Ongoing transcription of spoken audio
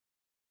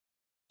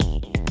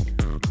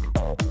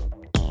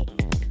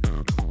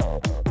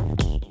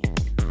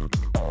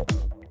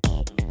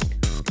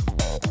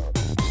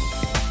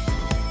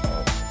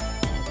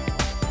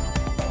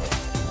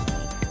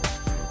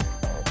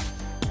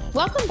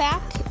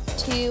back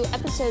to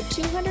episode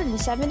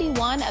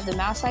 271 of the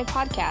Mouse Eye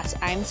Podcast.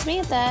 I'm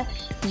Samantha,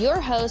 your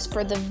host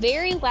for the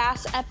very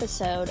last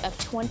episode of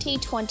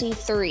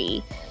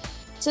 2023.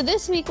 So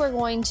this week we're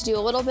going to do a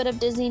little bit of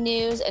Disney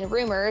news and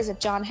rumors, if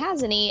John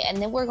has any,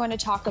 and then we're going to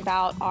talk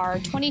about our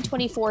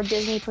 2024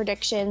 Disney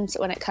predictions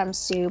when it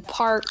comes to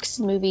parks,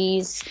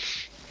 movies,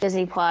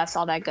 Disney Plus,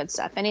 all that good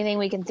stuff. Anything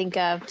we can think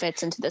of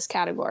fits into this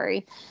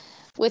category.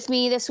 With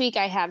me this week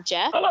I have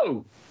Jeff.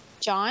 Hello.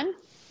 John.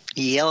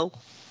 Yellow.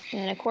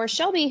 And of course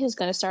Shelby, who's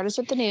going to start us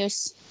with the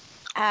news.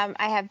 I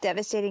have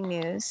devastating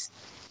news.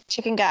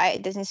 Chicken Guy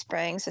at Disney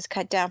Springs has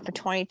cut down from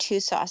 22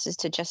 sauces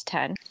to just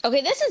 10.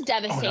 Okay, this is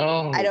devastating.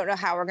 Oh, no. I don't know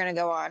how we're going to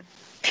go on.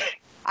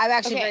 I'm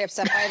actually very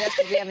upset by this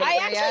because we haven't I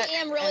eaten actually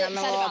yet, am really and I'm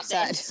upset a little about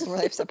upset. this. I'm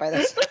really upset by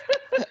this.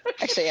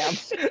 Actually, am.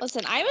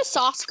 Listen, I'm a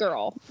sauce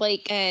girl,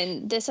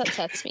 and this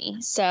upsets me.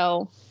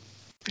 So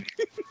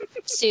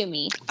sue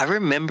me. I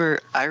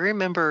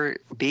remember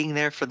being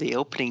there for the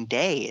opening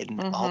day and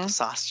all the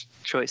sauce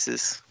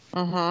choices.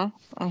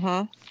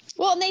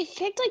 Well, and they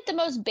picked like the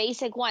most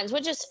basic ones,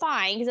 which is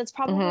fine because it's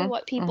probably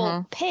what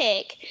people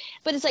pick.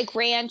 But it's like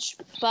ranch,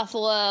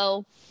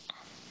 buffalo.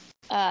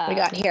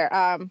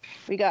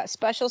 We got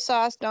special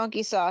sauce,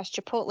 donkey sauce,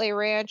 chipotle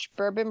ranch,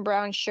 bourbon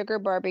brown sugar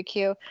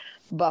barbecue,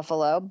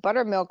 buffalo,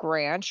 buttermilk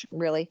ranch,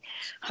 really,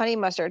 honey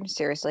mustard,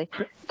 seriously,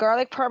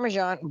 garlic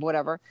parmesan,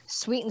 whatever,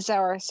 sweet and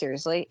sour,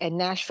 seriously, and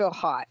Nashville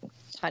hot,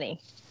 honey.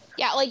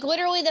 Yeah, like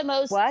literally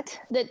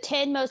the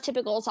 10 most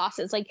typical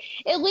sauces. Like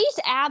at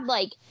least add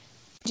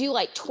do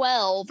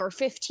 12 or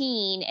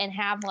 15 and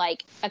have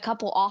a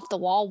couple off the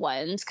wall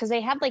ones because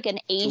they had an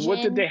Asian. So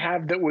what did they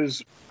have that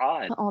was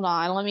odd? Hold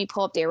on, let me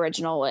pull up the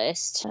original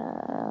list.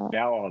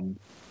 Now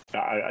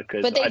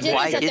but they did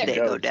Why set did their they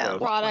go down?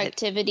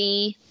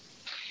 productivity.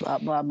 Blah,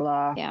 blah,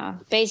 blah. Yeah,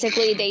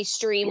 basically they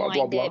streamlined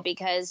Blah, blah, blah. it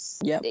because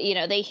Yep.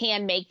 they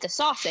hand make the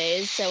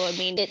sauces, so I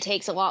mean it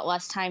takes a lot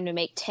less time to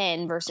make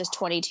 10 versus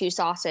 22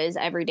 sauces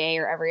every day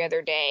or every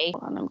other day.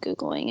 Hold on, I'm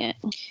googling it.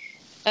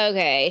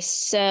 Okay,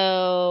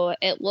 so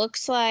it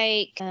looks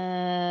like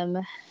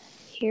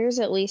here's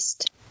at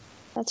least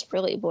that's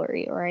really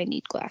blurry, or I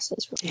need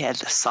glasses. They had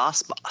the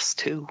sauce boss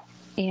too.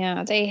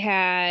 Yeah, they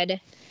had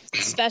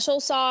special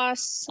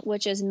sauce,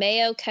 which is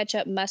mayo,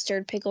 ketchup,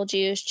 mustard, pickle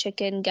juice,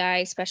 Chicken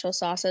Guy special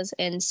sauces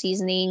and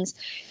seasonings.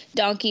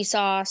 Donkey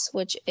sauce,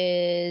 which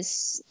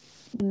is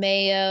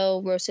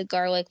mayo, roasted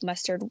garlic,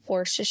 mustard,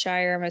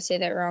 Worcestershire, I'm going to say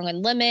that wrong,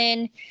 and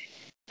lemon.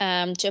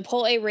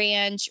 Chipotle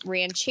ranch,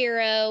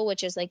 ranchero,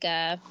 which is it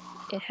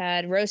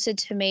had roasted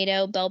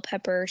tomato, bell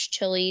peppers,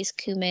 chilies,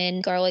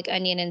 cumin, garlic,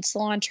 onion, and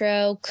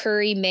cilantro,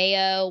 curry,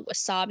 mayo,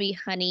 wasabi,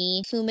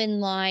 honey, cumin,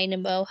 lime,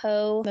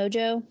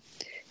 mojo,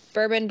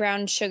 bourbon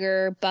brown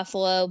sugar,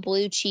 buffalo,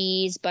 blue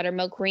cheese,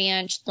 buttermilk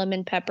ranch,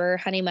 lemon pepper,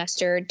 honey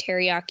mustard,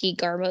 teriyaki,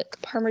 garlic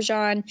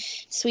parmesan,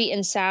 sweet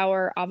and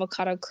sour,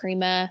 avocado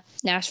crema,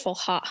 Nashville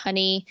hot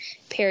honey,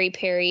 peri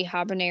peri,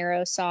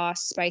 habanero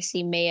sauce,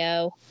 spicy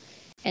mayo,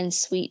 and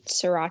sweet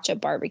sriracha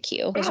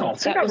barbecue. Wow,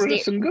 they got rid of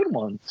some good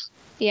ones.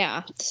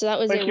 Yeah, so that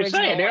was Like the you're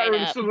original saying, they got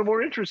rid of lineup. some of the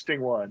more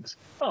interesting ones.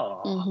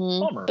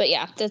 Oh, bummer. But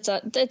yeah, that's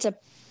a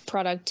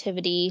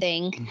productivity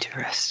thing.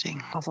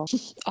 Interesting. Awful.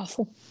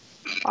 Awful.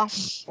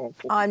 Awful.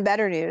 On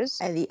better news,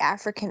 the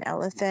African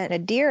elephant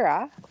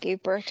Nadira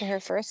gave birth to her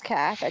first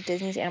calf at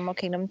Disney's Animal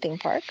Kingdom theme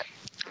park.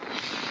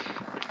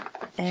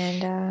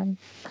 And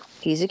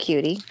he's a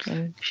cutie.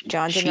 And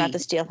John didn't have to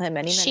steal him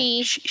any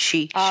minute.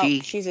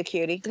 She's a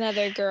cutie.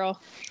 Another girl.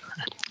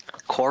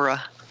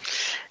 Cora.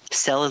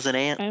 Stella's an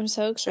ant. I'm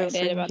so excited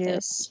freaking about cute.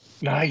 this,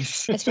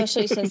 Nice.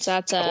 especially since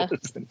that's a.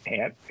 It's an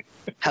ant.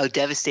 How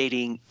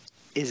devastating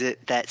is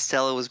it that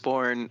Stella was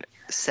born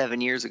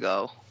 7 years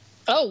ago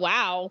Oh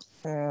wow.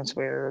 That's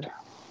weird.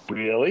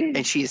 Really?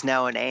 and she's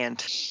now an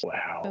ant?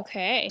 Wow.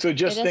 Okay. So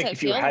just It think doesn't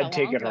if you feel had that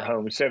taken long, her but-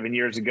 home 7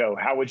 years ago,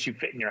 how would she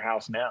fit in your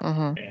house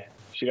now? Yeah.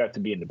 She'd have to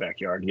be in the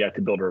backyard. You have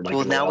to build her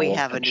Well, now we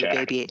have a new shack.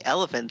 baby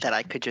elephant that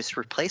I could just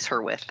replace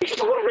her with. You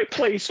don't want to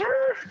replace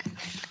her.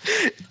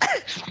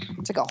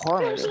 It's like a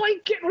horror It was movie.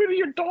 like getting rid of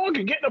your dog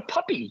and getting a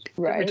puppy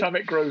every Right. time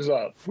it grows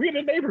up. We had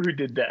a neighbor who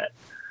did that.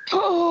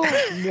 Oh,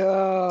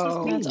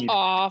 no. Just That's mean.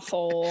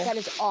 awful. That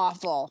is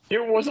awful.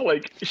 It wasn't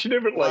like she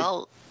never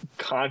Well,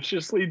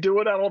 consciously do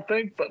it, I don't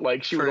think, but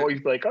she would For- always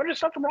be like, "Oh, there's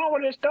something wrong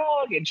with this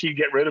dog," and she'd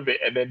get rid of it,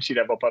 and then she'd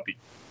have a puppy,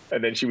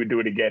 and then she would do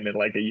it again in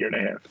a year and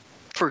a half.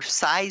 for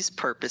size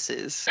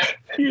purposes,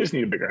 You just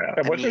need a bigger house.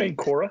 And what's her mean- name?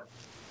 Cora.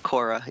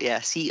 Cora, yeah,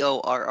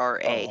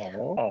 Corra,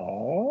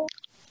 Oh,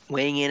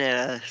 weighing in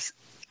at a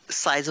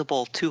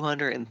sizable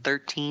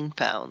 213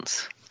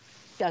 pounds.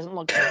 Doesn't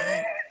look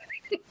good.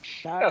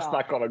 that's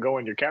not gonna go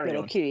in your Little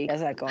carry-on. cutie.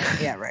 That's not going.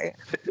 Yeah, right.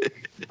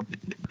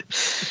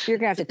 You're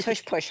going to have to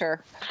tush push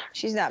her.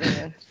 She's not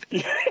moving.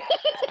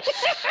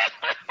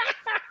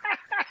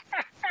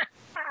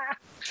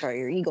 Sorry,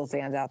 your Eagle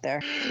fans out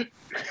there.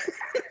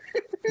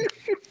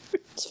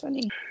 It's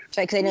funny.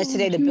 Sorry, because I noticed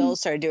today the Bills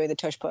started doing the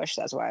tush push.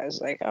 That's why I was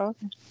like, oh,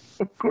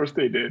 Of course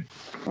they did.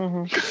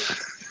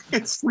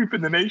 It's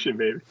sweeping the nation,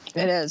 baby.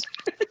 it is.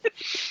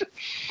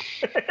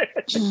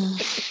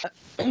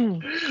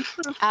 In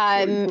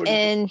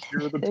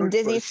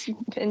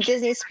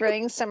Disney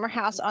Springs, Summer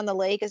House on the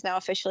Lake is now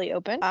officially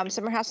open.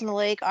 Summer House on the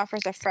Lake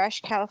offers a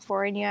fresh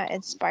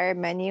California-inspired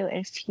menu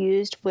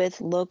infused with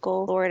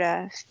local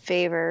Florida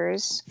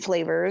flavors.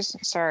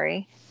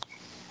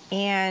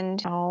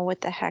 And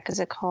what the heck is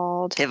it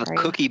called? They have a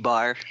cookie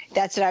bar.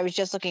 That's what I was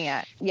just looking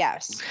at.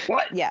 Yes.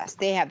 What? Yes,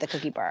 they have the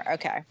cookie bar.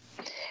 Okay. I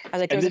was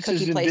like, And there's a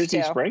this is cookie in place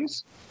Disney too.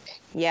 Springs?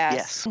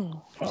 Yes.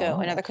 So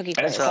another cookie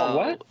place. It's called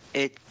what?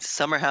 It's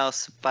Summer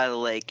House by the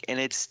Lake, and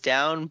it's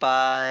down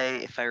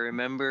by, if I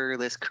remember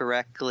this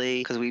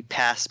correctly, because we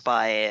passed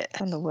by it.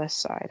 On the west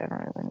side. I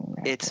don't even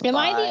remember. It's Am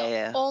I by,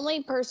 the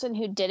only person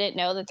who didn't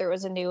know that there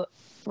was a new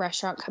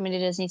restaurant coming to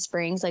Disney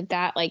Springs? Like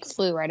that,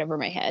 flew right over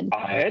my head.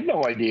 I had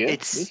no idea.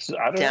 It's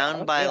I don't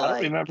down by I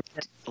don't remember.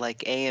 like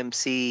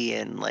AMC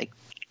and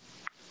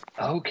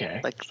Okay.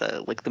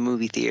 like the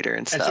movie theater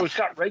and stuff. And so it's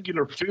got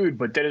regular food,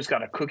 but then it's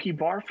got a cookie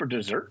bar for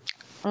dessert?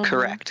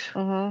 Correct.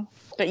 Mm-hmm.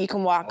 But you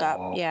can walk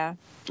up. Yeah.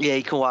 Yeah,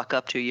 you can walk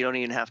up to. You don't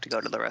even have to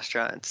go to the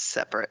restaurant. It's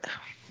separate.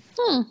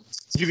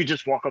 You could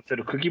just walk up to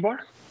the cookie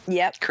bar?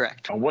 Yep.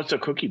 Correct. What's a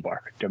cookie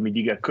bar? I mean,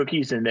 you got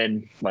cookies and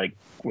then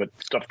what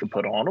stuff to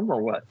put on them,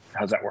 or what?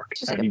 How's that work?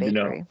 Just I like a need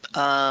to bakery.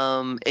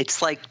 know.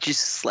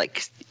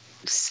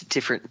 It's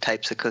different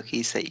types of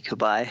cookies that you could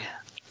buy.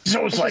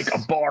 So it's like a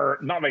bar,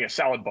 not like a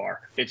salad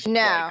bar. It's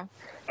No. like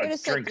They're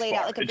just drinks laid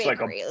bar. out like a It's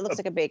bakery. It looks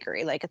like a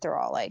bakery. Like they're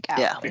all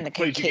out in the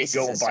place you can cases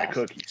go and and buy stuff.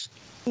 cookies.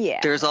 Yeah.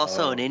 There's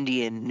also an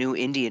new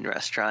Indian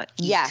restaurant.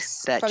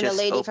 Yes, that from the just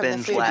lady from the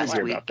opened food last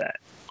network. week. About that.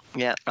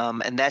 Yeah,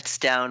 and that's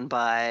down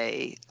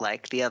by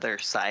the other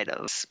side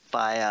of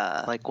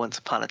Once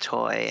Upon a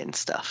Toy and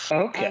stuff.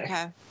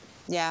 Okay.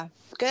 Yeah.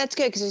 Good. That's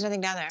good because there's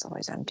nothing down there. It's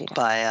always empty.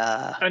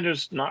 And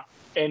there's not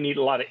a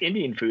lot of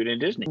Indian food in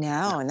Disney.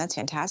 No, and that's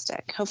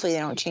fantastic. Hopefully they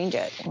don't change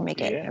it and make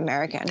it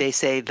American. They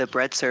say the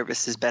bread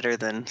service is better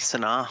than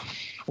Sanaa.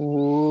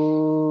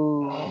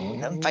 Ooh.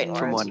 I'm fighting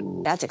From words.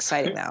 what- That's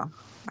exciting though.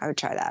 I would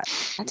try that.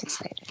 That's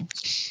exciting.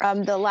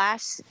 The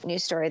last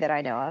news story that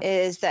I know of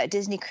is that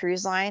Disney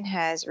Cruise Line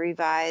has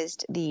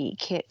revised the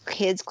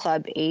Kids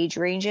Club age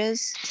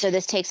ranges. So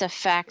this takes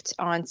effect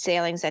on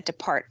sailings that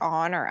depart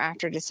on or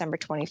after December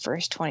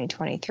 21st,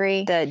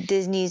 2023. The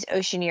Disney's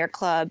Oceaneer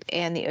Club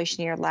and the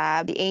Oceaneer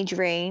Lab, the age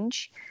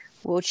range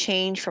will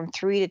change from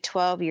 3 to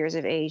 12 years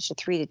of age to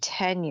 3 to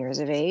 10 years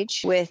of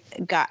age, with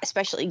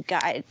specially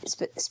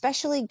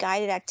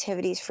guided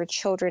activities for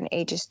children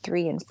ages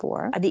 3 and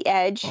 4. The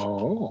Edge,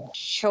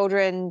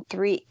 children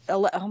 3.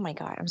 Oh my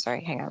God! I'm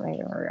sorry. Hang on.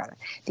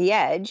 The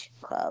Edge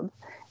Club.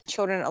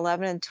 Children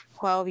 11 and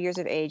 12 years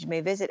of age may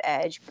visit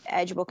Edge.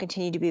 Edge will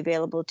continue to be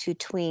available to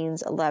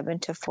tweens 11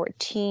 to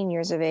 14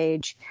 years of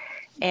age.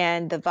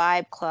 And the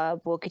Vibe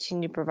Club will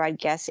continue to provide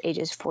guests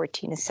ages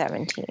 14 to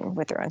 17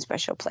 with their own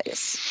special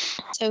place.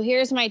 So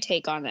here's my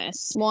take on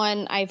this.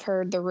 One, I've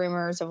heard the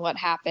rumors of what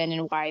happened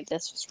and why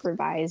this was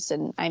revised.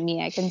 And I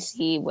mean, I can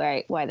see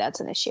why that's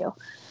an issue.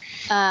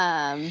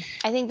 I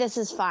think this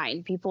is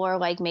fine. People are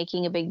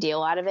making a big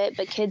deal out of it.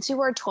 But kids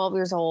who are 12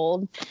 years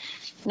old,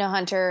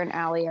 Hunter and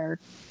Allie are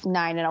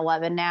 9 and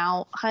 11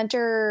 now.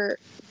 Hunter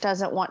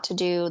doesn't want to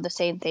do the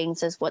same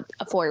things as what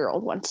a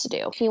 4-year-old wants to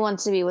do. He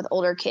wants to be with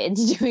older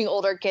kids doing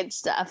older kid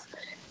stuff.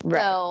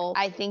 Right. So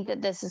I think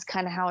that this is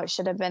kind of how it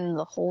should have been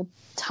the whole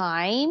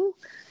time.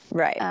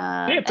 Right.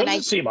 It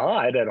doesn't seem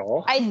odd at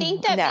all. I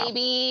think that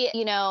maybe,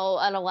 an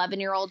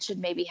 11-year-old should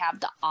maybe have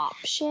the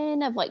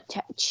option of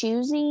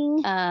choosing.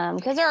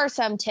 Because there are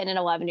some 10 and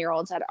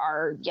 11-year-olds that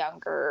are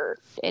younger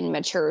in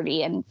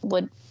maturity and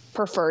would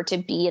prefer to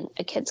be in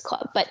a kids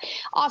club. But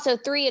also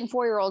 3 and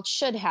 4-year-olds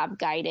should have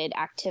guided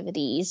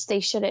activities. They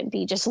shouldn't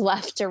be just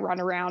left to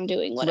run around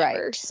doing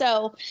whatever. Right.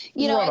 So, I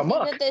think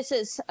that this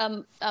is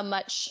a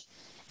much...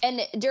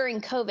 And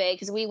during COVID,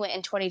 because we went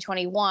in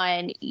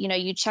 2021,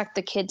 you checked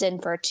the kids in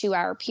for a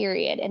 2-hour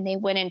period, and they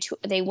went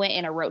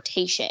in a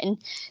rotation.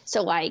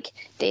 So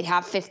they'd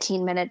have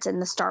 15 minutes in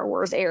the Star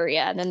Wars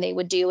area, and then they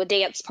would do a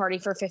dance party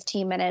for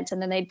 15 minutes,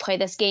 and then they'd play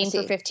this game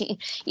for 15.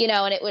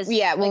 And it was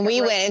when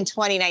we went in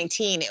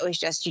 2019, it was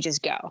just you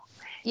just go.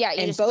 Yeah,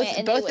 and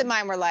both of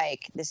mine were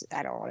this.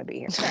 I don't want to be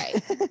here.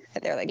 Right?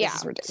 They're like, this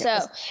is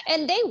ridiculous. So,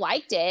 and they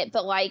liked it,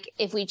 but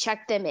if we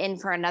checked them in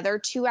for another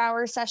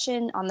 2-hour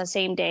session on the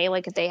same day,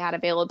 if they had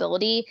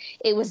availability,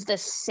 it was the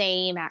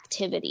same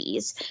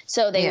activities.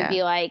 So they would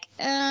be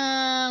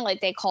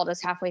they called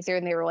us halfway through,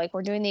 and they were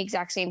we're doing the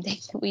exact same thing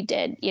that we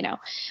did,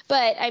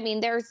 But I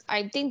mean,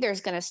 I think there's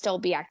going to still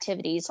be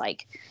activities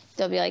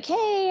they'll be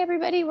hey,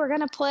 everybody, we're going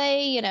to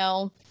play,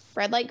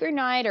 Red Light, Green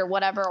Light or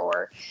whatever,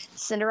 or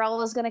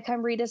Cinderella's going to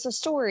come read us a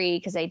story,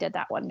 because they did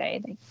that one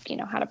day. They,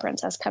 had a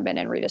princess come in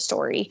and read a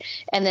story,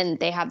 and then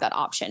they have that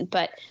option.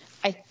 But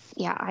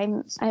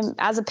I'm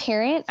as a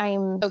parent,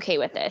 I'm okay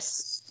with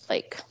this.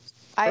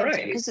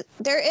 Because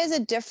there is a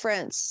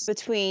difference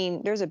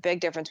there's a big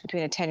difference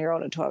between a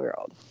 10-year-old and a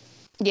 12-year-old.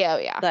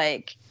 Yeah.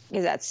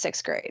 Because that's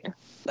 6th grade.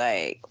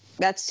 Like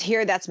that's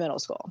middle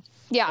school.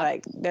 Yeah.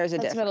 Like there's a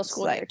that's difference. middle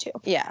school like, there too.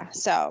 Yeah.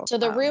 So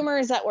the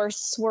rumors that were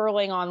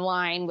swirling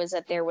online was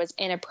that there was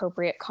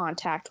inappropriate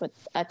contact with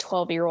a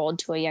 12-year-old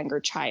to a younger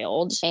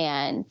child,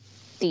 and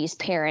these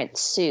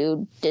parents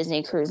sued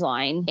Disney Cruise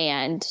Line.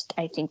 And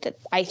I think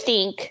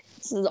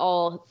this is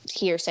all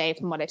hearsay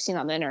from what I've seen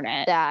on the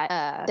internet,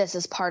 that this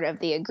is part of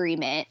the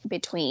agreement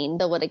between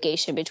the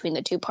litigation between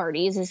the two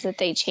parties, is that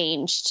they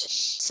changed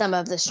some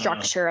of the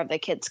structure of the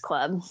kids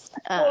club.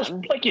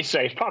 Well, like you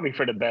say, it's probably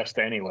for the best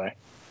anyway.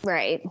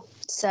 Right.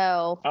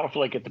 So I don't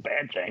feel like it's a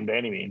bad thing by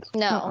any means.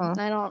 no,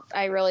 I don't.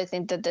 I really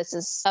think that this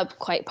is a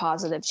quite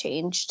positive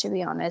change, to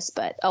be honest.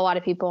 But a lot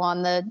of people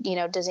on the,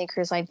 Disney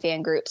Cruise Line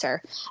fan groups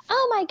are,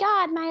 oh my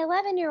God, my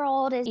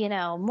 11-year-old is,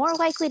 more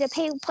likely to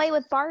play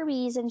with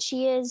Barbies than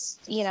she is,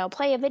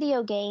 play a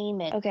video game.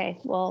 And okay,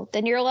 well,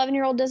 then your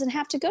 11-year-old doesn't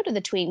have to go to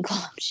the tween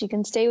club. She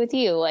can stay with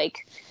you.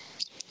 Like,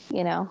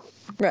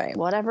 right.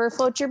 Whatever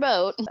floats your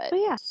boat. But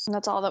yeah,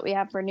 that's all that we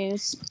have for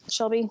news.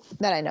 Shelby?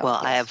 That I know. Well,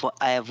 yes.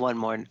 I have one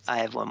more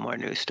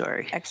news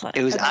story. Excellent.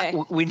 It was okay.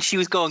 When she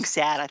was going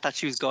sad, I thought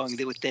she was going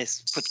with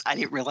this, but I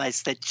didn't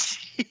realize that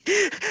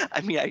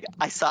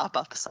I saw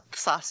about the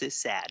sauce is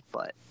sad,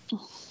 but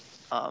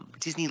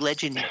Disney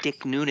legend Dick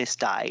Nunis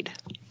died.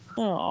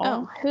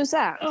 Oh, who's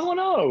that? Oh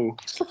no.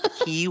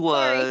 He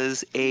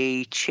was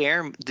the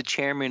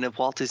chairman of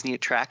Walt Disney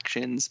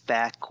Attractions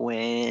back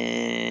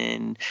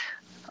when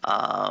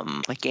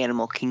like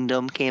Animal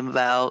Kingdom came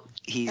about.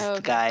 He's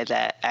the guy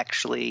that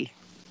actually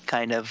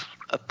kind of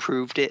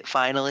approved it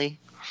finally.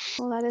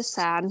 Well, that is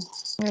sad.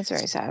 That's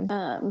very sad.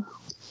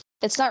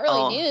 It's not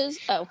really news.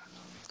 Oh,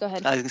 go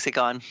ahead. I was gonna say,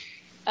 go on.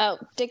 Oh,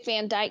 Dick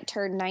Van Dyke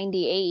turned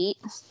 98.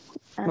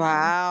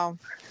 Wow.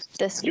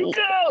 This You week.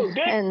 go,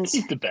 Dick. And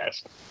He's the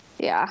best.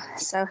 Yeah,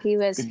 so he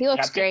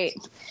looks great.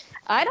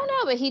 I don't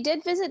know, but he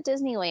did visit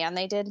Disneyland.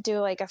 They did do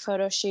like a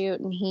photo shoot,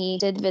 and he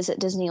did visit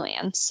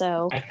Disneyland.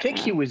 So I think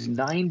he was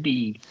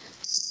 90.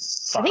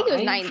 I think it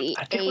was 98.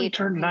 I think when he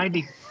turned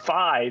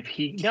 95,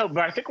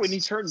 but I think when he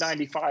turned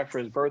 95 for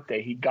his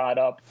birthday, he got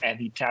up and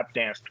he tap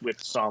danced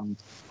with some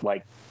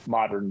like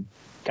modern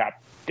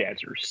tap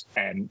dancers,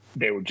 and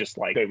they were just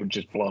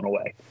blown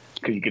away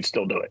because he could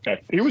still do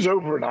it. He was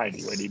over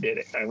 90 when he did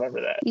it. I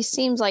remember that. He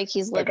seems like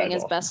he's living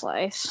his best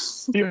life.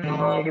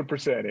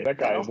 100%. That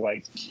guy is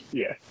like,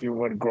 yeah, you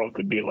want a girl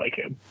could be like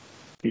him.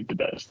 He's the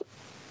best.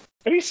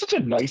 And he's such a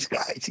nice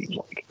guy, it seems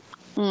like.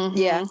 Mm-hmm.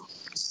 Yeah.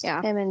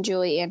 Yeah. Him and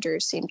Julie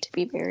Andrews seem to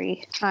be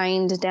very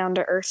kind, down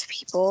to earth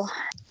people.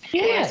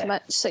 Yeah. As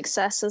much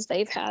success as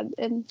they've had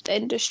in the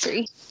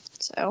industry.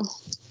 So,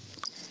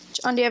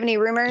 John, do you have any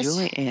rumors?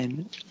 Julie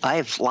and I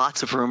have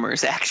lots of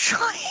rumors actually.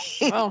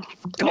 Oh,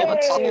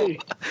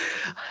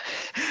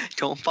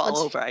 Don't fall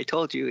over. I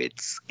told you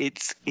it's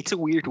a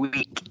weird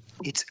week.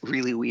 It's a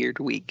really weird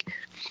week.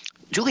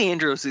 Julie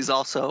Andrews is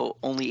also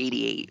only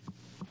 88,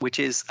 which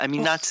is,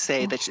 not to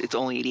say that it's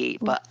only 88,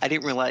 but I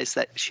didn't realize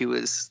that she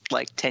was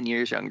like 10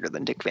 years younger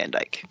than Dick Van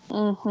Dyke.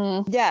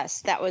 Mm-hmm.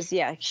 Yes,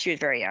 she was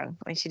very young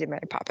when she did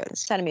Mary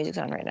Poppins. Sound of Music's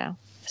on right now.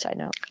 Side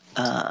note.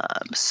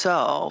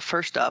 So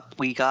first up,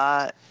 we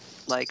got,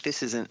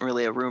 this isn't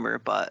really a rumor,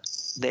 but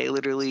they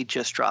literally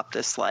just dropped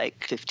this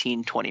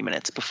 15-20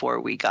 minutes before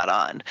we got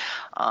on.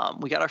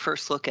 We got our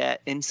first look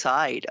at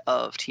inside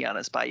of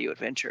Tiana's Bayou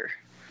Adventure.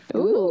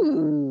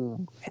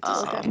 Ooh.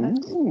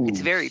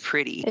 It's very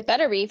pretty. It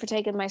better be for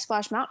taking my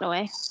Splash Mountain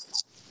away.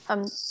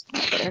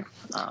 Better.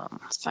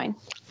 It's fine.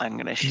 I'm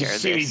gonna share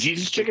this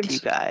Jesus chickens? with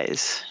you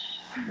guys.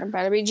 There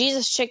better be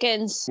Jesus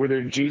chickens. Were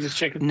there Jesus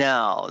chickens?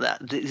 No,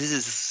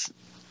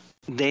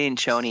 they didn't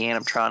show any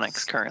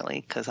animatronics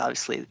currently because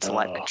obviously it's a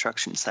live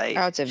construction site.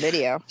 Oh, it's a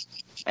video.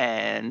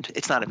 And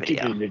it's not a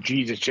video. Keeping the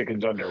Jesus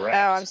chickens under wraps.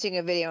 Oh, I'm seeing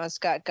a video on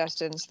Scott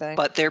Gustin's thing.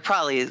 But there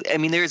probably is.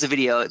 There is a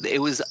video. It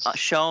was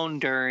shown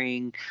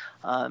during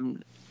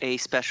a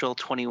special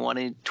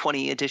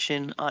 20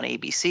 edition on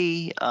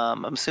ABC.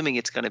 I'm assuming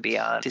it's going to be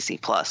on Disney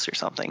Plus or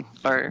something.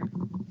 But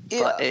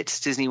it's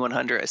Disney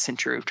 100: A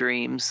Century of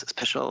Dreams,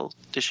 special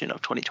edition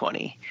of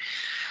 2020.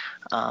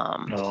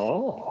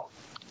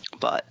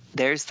 But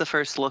there's the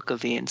first look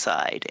of the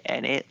inside,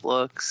 and it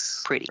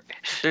looks pretty.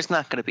 There's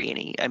not going to be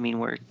any.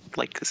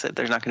 Like I said,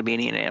 there's not going to be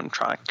any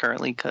animatronic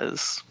currently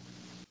because,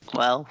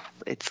 well,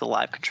 it's a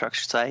live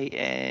construction site,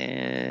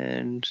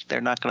 and they're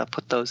not going to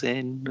put those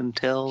in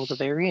until the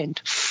very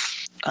end.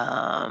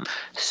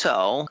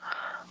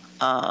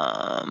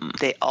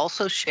 They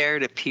also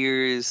shared,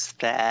 appears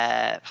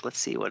that, let's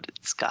see what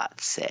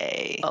Scott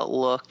say. A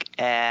look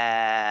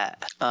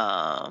at,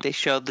 they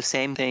showed the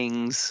same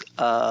things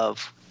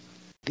of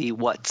the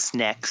What's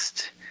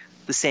Next,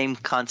 the same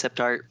concept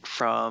art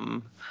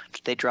from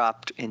they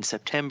dropped in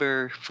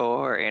September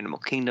for Animal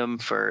Kingdom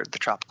for the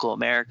Tropical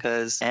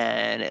Americas,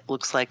 and it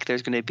looks like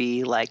there's going to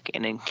be like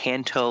an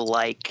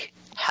Encanto-like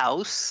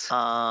house,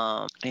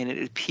 and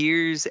it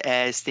appears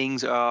as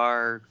things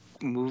are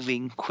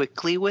moving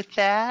quickly with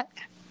that,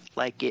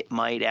 like it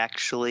might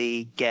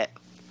actually get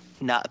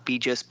not be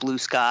just blue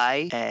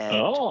sky,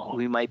 and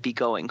we might be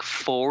going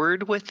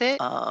forward with it,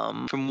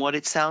 from what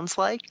it sounds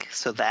like.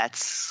 So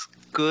that's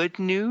good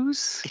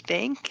news, I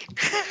think.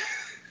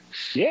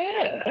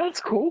 Yeah,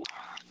 that's cool.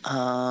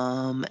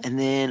 And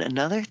then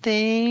another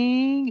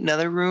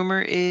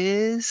rumor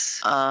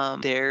is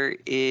there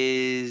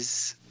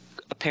is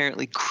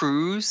apparently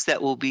crews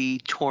that will be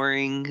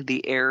touring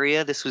the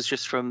area. This was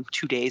just from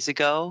 2 days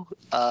ago,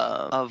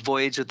 of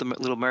Voyage of the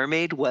Little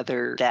Mermaid,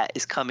 whether that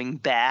is coming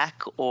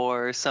back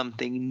or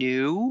something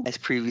new. As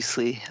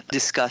previously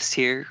discussed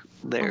here,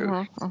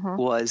 there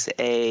was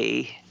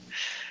a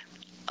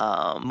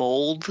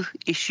mold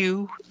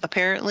issue,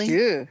 apparently.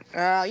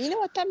 Yeah. You know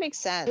what? That makes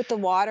sense. With the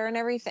water and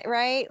everything,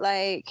 right?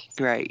 Like...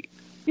 Right.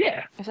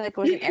 Yeah. I feel like it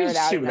wasn't aired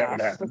out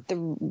enough. With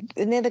and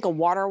they had like a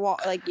water wall.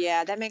 Like,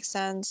 yeah, that makes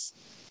sense.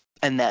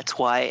 And that's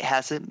why it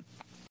hasn't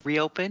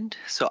reopened.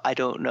 So I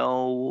don't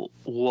know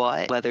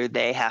whether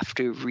they have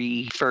to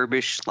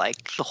refurbish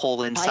like the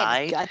whole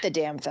inside. Got the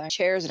damn thing.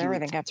 Chairs and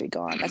everything have to be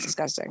gone. That's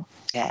disgusting.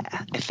 Yeah.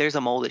 If there's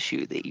a mold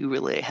issue, that you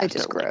really have to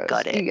like,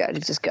 gut it. You got to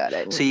just gut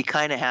it. So you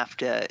kind of have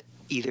to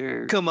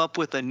either come up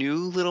with a new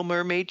Little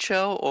Mermaid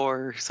show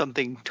or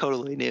something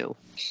totally new.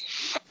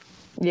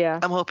 Yeah.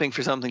 I'm hoping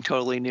for something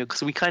totally new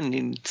because we kind of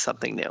need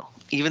something new.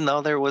 Even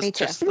though there was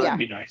just... That would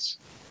be nice.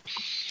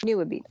 New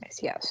would be nice,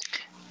 yes.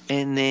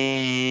 And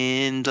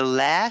then the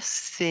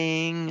last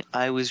thing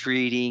I was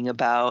reading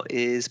about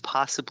is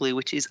possibly,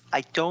 which is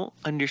I don't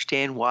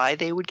understand why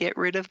they would get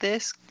rid of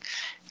this,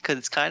 because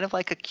it's kind of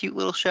like a cute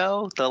little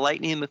show, the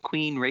Lightning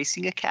McQueen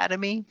Racing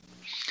Academy.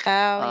 Oh,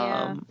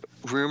 yeah.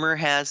 Rumor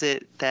has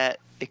it that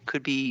it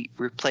could be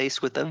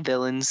replaced with a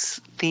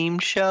villains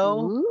themed show.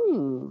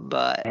 Ooh.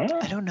 But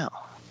I don't know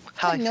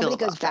how I feel about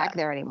nobody goes back that.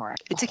 there anymore.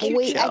 It's a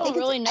cute show. I don't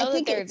really know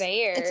that they're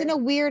there. It's in a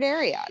weird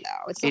area,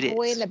 though. It's It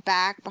way is. in the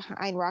back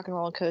behind Rock and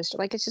Roller Coaster.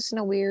 Like, it's just in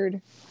a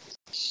weird...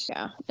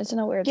 Yeah, it's in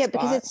a weird Yeah,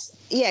 spot.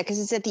 because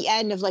it's at the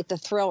end of, like, the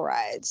thrill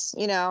rides,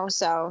 you know?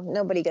 So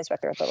nobody goes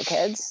back there with little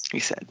kids. He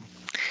said.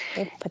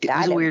 They put It that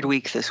was a in. weird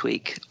week this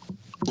week.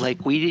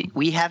 Like,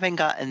 we haven't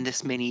gotten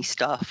this many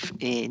stuff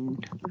in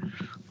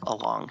a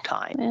long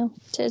time. Well,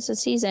 'tis the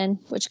season,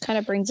 which kind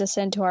of brings us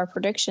into our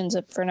predictions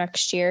for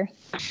next year.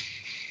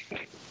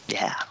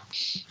 Yeah.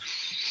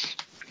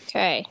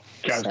 Okay.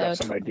 John's got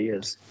So some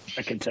ideas.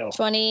 I can tell.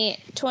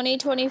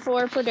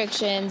 2024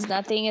 predictions.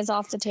 Nothing is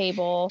off the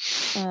table.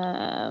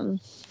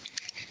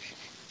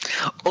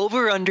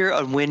 Over under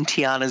on when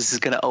Tiana's is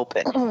going to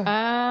open.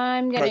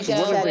 I'm going Right, to so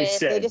what go have they with...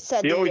 said? They just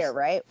said They the always year,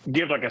 right?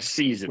 give like a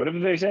season. What have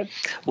they said?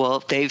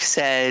 Well, they've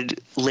said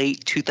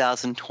late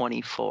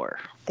 2024.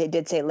 They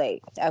did say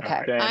late.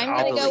 Okay. Then I'm going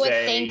I'll to go with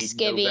say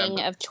Thanksgiving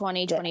November. of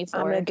 2024.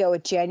 I'm going to go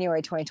with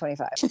January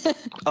 2025.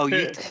 Oh,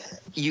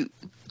 you.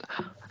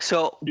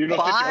 So You don't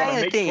think you're by going to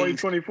the make thing,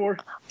 2024?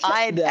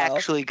 I'm No.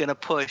 actually going to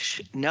push.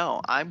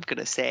 No, I'm going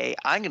to say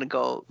I'm going to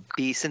go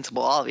be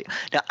sensible, all of you.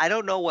 Now I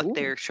don't know what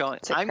they're showing.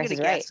 It's like I'm going to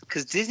Price is guess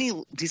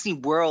because Disney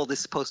World is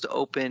supposed to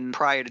open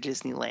prior to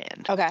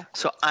Disneyland. Okay.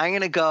 So I'm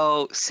going to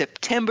go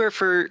September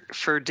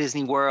for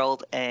Disney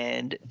World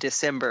and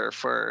December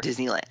for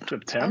Disneyland.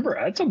 September?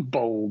 That's a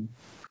bold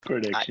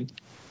prediction.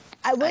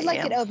 I would like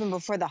am. it to open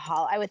before the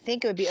I would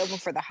think it would be open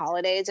for the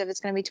holidays if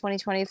it's going to be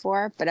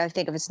 2024. But I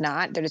think if it's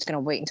not, they're just going to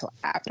wait until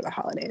after the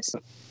holidays.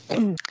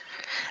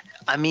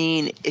 I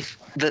mean,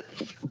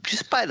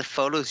 just by the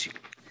photos,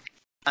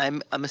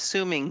 I'm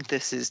assuming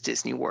this is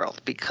Disney World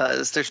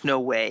because there's no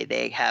way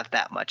they have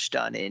that much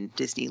done in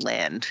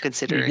Disneyland,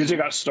 considering. Because it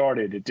got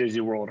started at Disney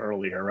World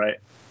earlier, right?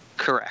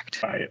 Correct.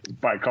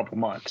 By a couple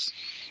months.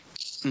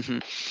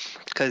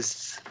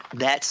 Because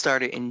that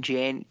started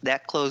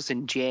that closed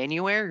in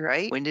January,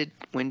 right? When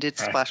did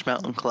Splash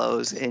Mountain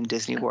close in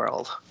Disney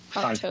World?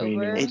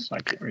 October, I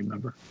can't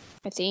remember.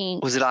 I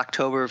think. Was it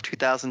October of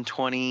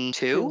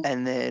 2022?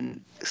 And then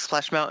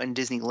Splash Mountain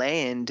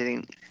Disneyland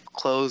didn't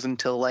close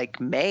until like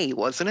May,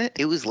 wasn't it?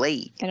 It was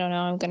late. I don't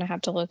know. I'm going to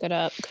have to look it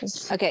up.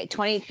 Okay, Yeah,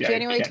 I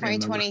January can't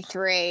remember.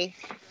 2023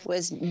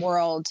 was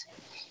World,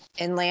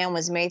 and Land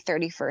was May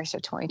 31st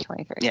of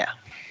 2023. Yeah.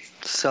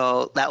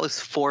 So that was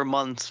 5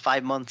 months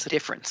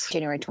difference.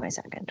 January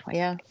 22nd.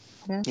 Yeah.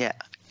 Yeah.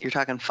 You're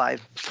talking 4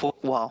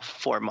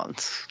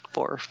 months,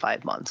 4 or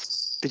 5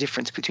 months, the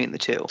difference between the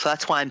two. So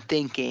that's why I'm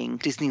thinking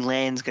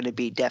Disneyland's going to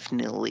be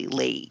definitely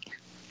late.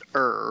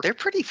 They're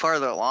pretty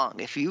farther along.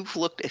 If you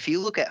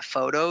look at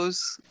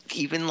photos,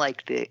 even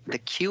like the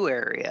queue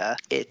area,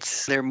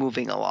 they're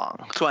moving along.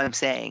 That's why I'm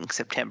saying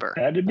September.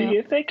 Had to be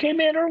if they came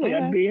in early.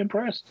 I'd be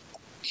impressed.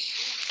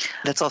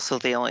 That's also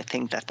the only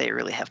thing that they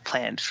really have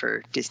planned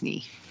for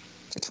Disney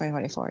For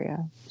 2024, yeah.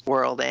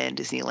 World and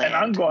Disneyland. And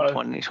I'm going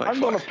to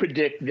 2024.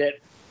 predict that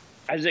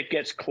as it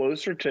gets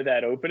closer to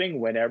that opening,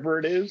 whenever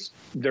it is,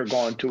 they're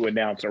going to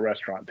announce a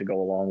restaurant to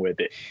go along with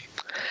it.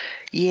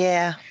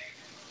 Yeah,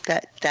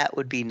 that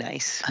would be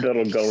nice.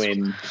 That'll go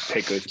in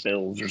Pecos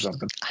Bills or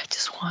something. I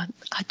just want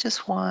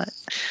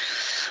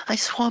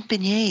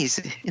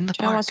beignets in the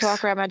John wants parks. to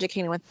walk around Magic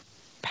Kingdom with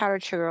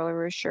powdered sugar all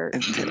over his shirt.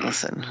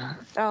 Listen.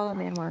 All the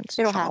man wants.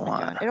 It'll happen,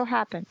 John. It'll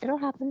happen. It'll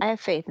happen. I have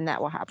faith in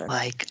that will happen.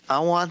 Like, I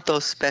want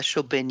those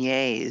special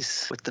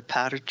beignets with the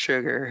powdered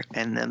sugar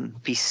and them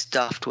be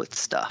stuffed with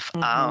stuff.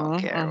 I don't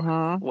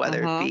care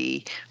whether it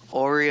be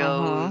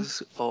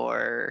Oreos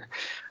or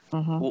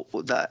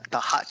the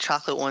hot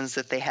chocolate ones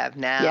that they have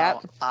now.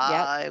 Yep.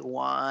 I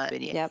want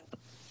beignets. Yep.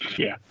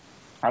 Yeah,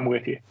 I'm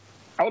with you.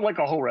 I would like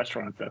a whole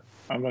restaurant, though.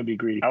 I'm going to be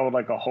greedy. I would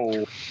like a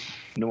whole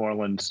New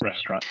Orleans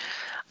restaurant.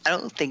 I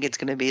don't think it's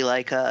going to be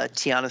like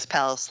Tiana's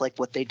Palace, like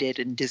what they did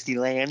in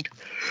Disneyland.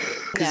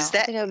 No,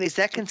 Is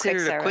that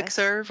considered a quick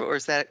serve, or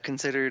is that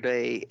considered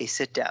a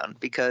sit down?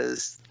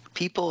 Because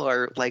people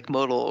are like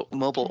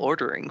mobile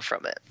ordering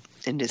from it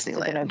in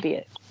Disneyland. It's going to be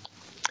it.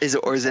 Is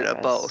it a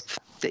both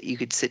that you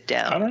could sit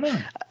down? I don't know.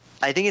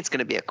 I think it's going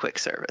to be a quick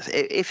service.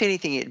 If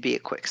anything, it'd be a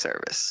quick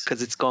service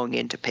because it's going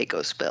into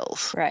Pecos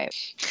Bills. Right.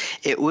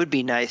 It would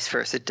be nice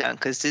for a sit down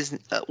because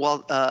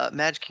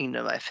Magic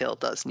Kingdom, I feel,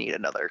 does need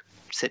another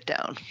sit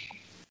down.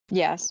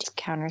 Yes, it's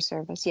counter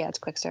service. Yeah, it's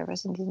quick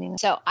service in Disneyland.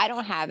 So I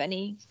don't have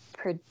any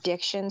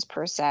predictions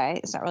per se.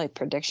 It's not really a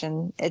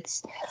prediction.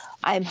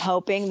 I'm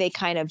hoping they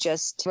kind of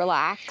just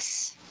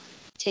relax,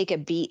 take a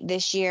beat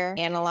this year,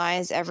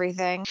 analyze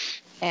everything,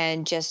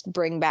 and just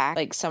bring back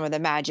like some of the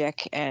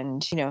magic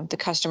and, the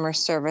customer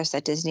service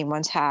that Disney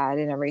once had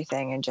and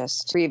everything, and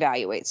just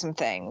reevaluate some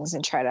things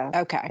and try to,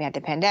 we had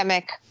the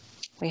pandemic.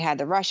 We had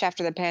the rush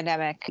after the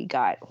pandemic. We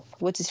got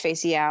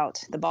what's-his-facey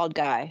out, the bald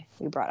guy.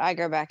 We brought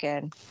Iger back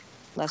in.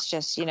 Let's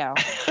just, You got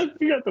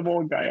the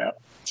bald guy out.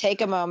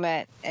 take a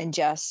moment and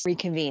just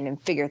reconvene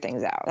and figure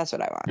things out. That's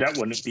what I want.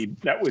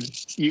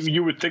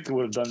 You would think they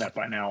would have done that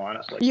by now,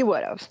 honestly. You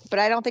would have, but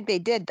I don't think they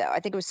did, though. I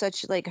think it was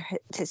such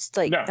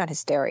not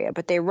hysteria,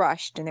 but they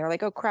rushed and they were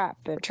like, oh crap,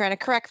 and we're trying to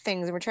correct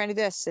things and we're trying to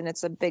do this, and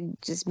it's a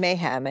big just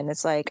mayhem, and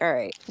it's like, all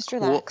right, just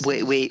relax.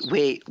 Wait.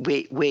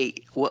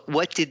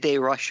 What did they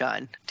rush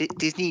on?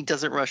 Disney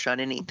doesn't rush on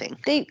anything.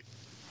 They're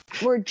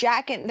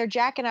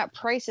jacking up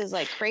prices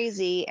like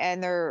crazy,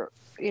 and they're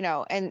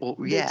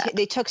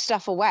they took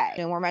stuff away.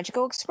 No more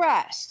Magical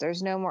Express.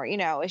 There's no more,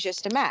 it's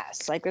just a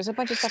mess. Like there's a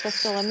bunch of stuff that's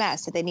still a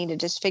mess that they need to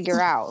just figure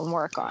out and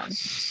work on.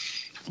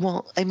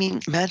 Well, I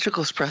mean,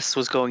 Magical Express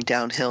was going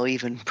downhill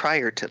even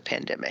prior to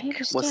pandemic,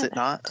 was it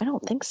not? I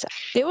don't think so.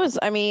 It was,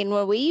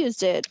 when we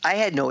used it. I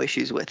had no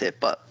issues with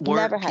it, but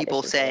weren't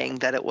people saying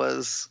that it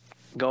was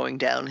going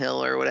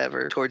downhill or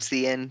whatever towards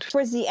the end?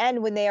 Towards the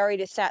end, when they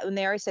already said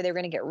they were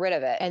going to get rid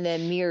of it, and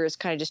then Mears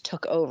kind of just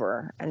took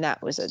over, and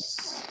that was a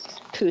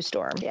poo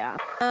storm. Yeah.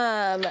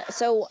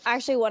 So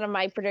actually, one of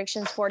my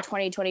predictions for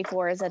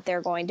 2024 is that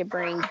they're going to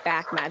bring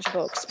back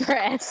Magical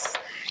Express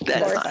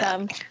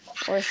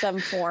or some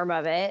form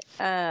of it.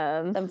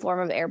 Some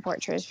form of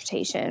airport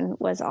transportation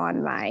was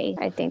on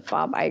I think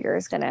Bob Iger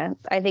is gonna.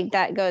 I think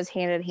that goes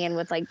hand in hand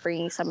with like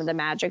bringing some of the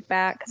magic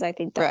back, because I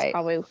think that's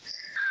probably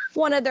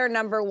one of their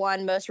number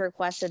one most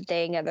requested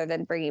thing, other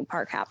than bringing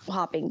park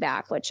hopping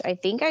back, which I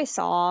think I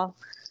saw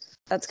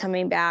that's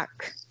coming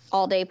back.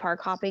 All day park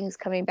hopping is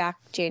coming back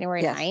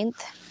January 9th.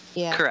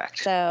 Yeah. Correct.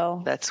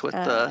 So that's with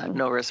the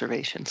no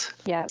reservations.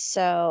 Yeah.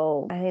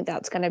 So I think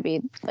that's going to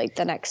be like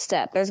the next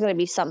step. There's going to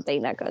be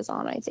something that goes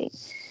on, I think.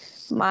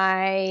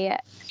 My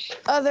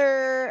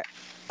other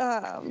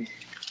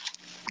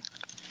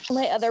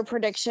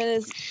prediction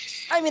is,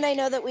 I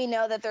know that we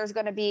know that there's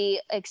going to be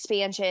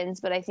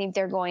expansions, but I think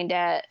they're going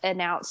to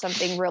announce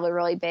something really,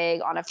 really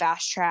big on a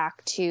fast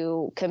track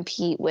to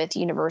compete with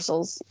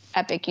Universal's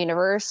Epic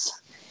Universe,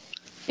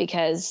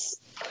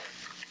 because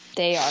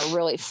they are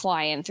really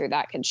flying through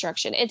that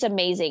construction. It's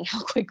amazing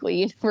how quickly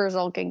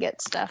Universal can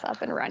get stuff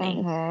up and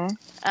running.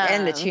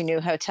 And the 2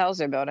 new hotels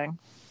they're building.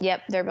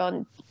 Yep, they're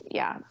building.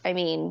 Yeah,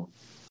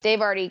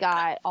 they've already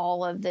got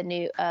all of the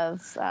new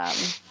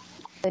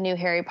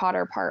Harry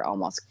Potter part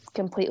almost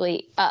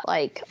completely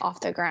off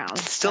the ground.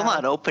 Still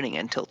not opening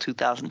until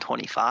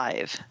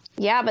 2025.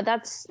 Yeah, but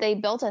they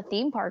built a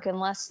theme park in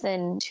less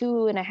than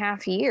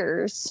 2.5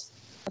 years.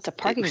 That's a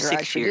parking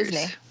garage for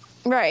Disney.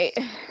 Right.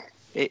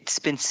 It's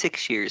been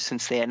 6 years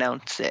since they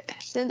announced it.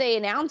 But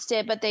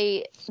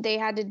they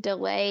had to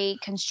delay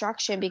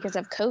construction because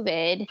of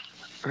COVID.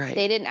 Right.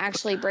 They didn't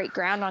actually break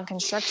ground on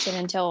construction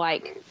until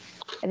I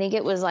think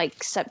it was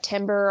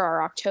September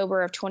or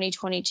October of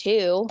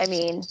 2022.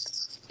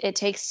 It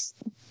takes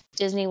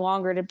Disney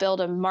longer to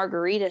build a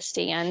margarita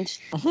stand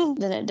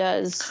than it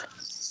does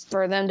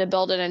for them to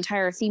build an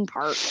entire theme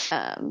park.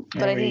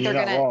 But I think they're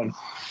going to, wrong,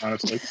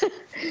 honestly.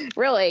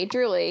 Really,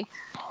 truly.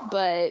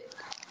 But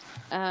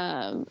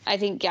I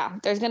think,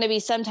 there's going to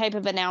be some type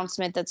of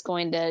announcement that's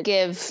going to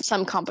give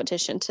some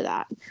competition to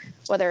that,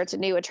 whether it's a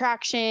new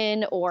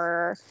attraction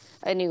or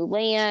a new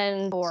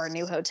land or a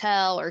new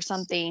hotel or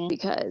something,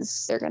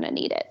 because they're going to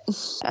need it.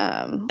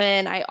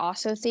 And I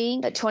also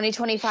think that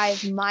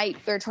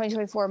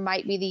 2024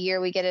 might be the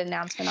year we get an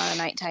announcement on a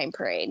nighttime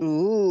parade.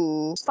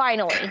 Ooh.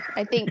 Finally.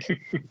 I think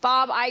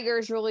Bob Iger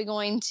is really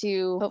going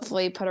to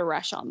hopefully put a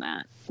rush on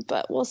that,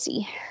 but we'll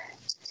see.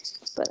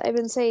 But I've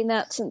been saying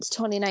that since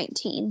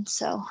 2019,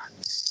 so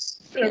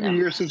Every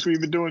year since we've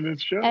been doing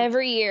this show.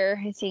 Every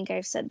year, I think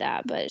I've said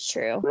that, but it's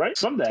true. Right?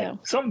 Someday. So.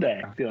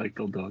 Someday. I feel like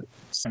they'll do it.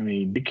 I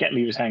mean, they can't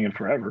leave us hanging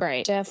forever.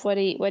 Right. Jeff, what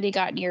do you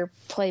got in your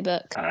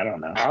playbook? I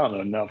don't know. I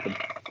don't know nothing,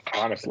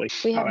 honestly.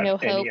 We have no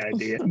any hope.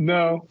 idea.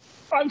 No.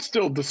 I'm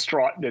still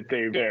distraught that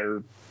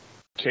they're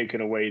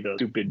taking away the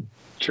stupid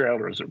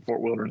trailers at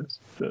Fort Wilderness,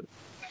 the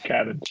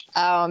cabin.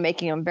 Oh,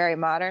 making them very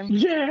modern.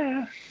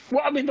 Yeah.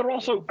 Well, I mean, they're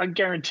also, I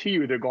guarantee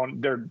you, they're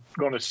going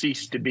to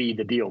cease to be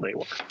the deal they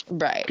were.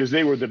 Right. Because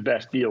they were the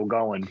best deal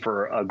going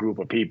for a group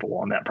of people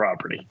on that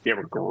property. They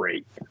were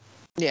great.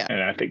 Yeah.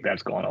 And I think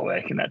that's going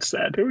away, and that's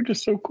sad. They were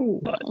just so cool.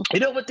 But you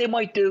know what they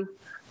might do?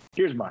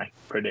 Here's my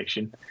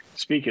prediction.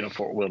 Speaking of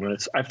Fort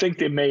Wilderness, I think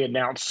they may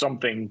announce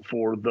something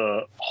for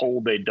the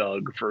hole they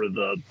dug for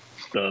the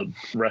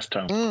rest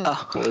home.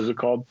 What is it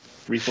called?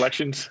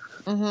 Reflections?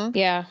 Mm-hmm.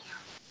 Yeah.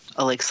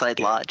 A Lakeside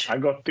Lodge. I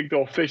think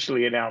they'll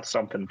officially announce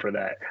something for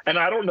that. And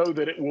I don't know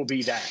that it will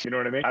be that. You know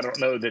what I mean? I don't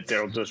know that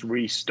they'll just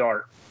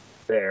restart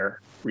their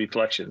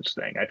Reflections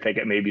thing. I think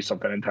it may be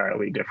something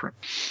entirely different.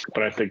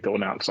 But I think they'll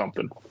announce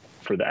something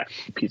for that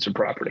piece of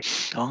property.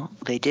 Oh,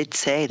 they did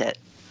say that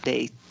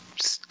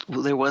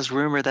there was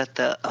rumor that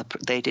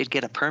they did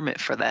get a permit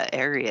for that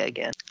area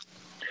again.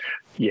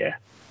 Yeah.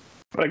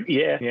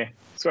 Yeah.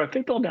 So I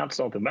think they'll announce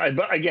something.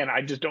 But again,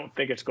 I just don't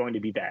think it's going to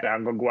be that.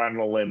 I'm going to go out on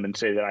a limb and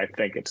say that I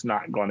think it's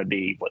not going to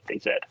be what they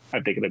said. I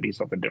think it'll be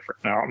something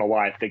different. And I don't know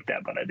why I think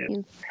that, but I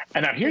do.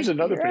 And now here's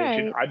another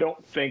prediction. Right. I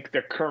don't think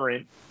the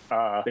current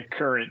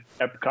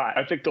Epcot,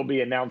 I think they'll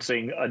be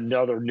announcing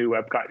another new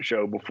Epcot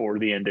show before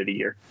the end of the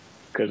year.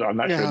 Because I'm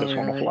not sure this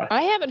one will fly.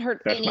 I haven't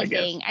heard That's my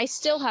anything. guess. I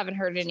still haven't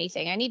heard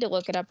anything. I need to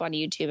look it up on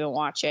YouTube and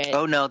watch it.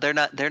 Oh no, they're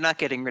not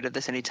getting rid of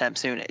this anytime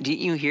soon. Didn't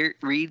you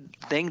read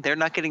thing? They're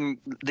not getting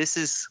this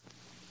is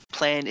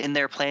planned in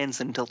their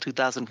plans until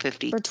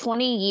 2050. For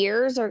 20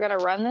 years, they're going to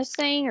run this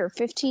thing, or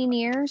 15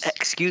 years?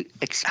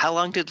 How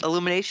long did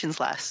Illuminations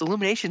last?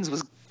 Illuminations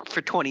was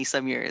for 20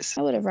 some years.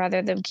 I would have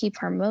rather them keep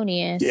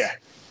Harmonious. Yeah.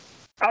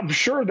 I'm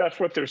sure that's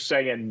what they're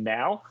saying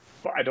now,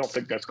 but I don't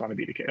think that's going to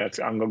be the case.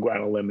 I'm going to go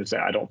out on a limb and say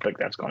I don't think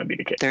that's going to be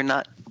the case.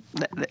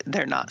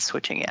 They're not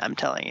switching it, I'm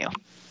telling you.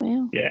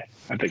 Well, Yeah,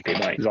 I think they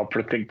might. 'Cause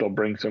I think they'll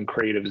bring some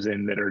creatives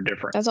in that are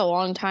different. that's a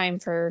long time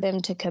for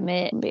them to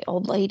commit and be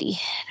old lady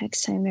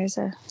next time there's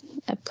a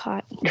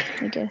Epcot,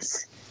 I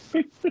guess.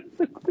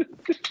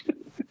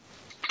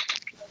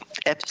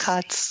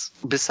 Epcot's,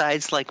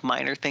 besides like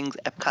minor things,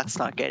 Epcot's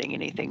not getting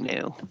anything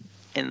new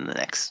in the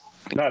next.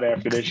 Not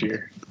after this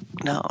year.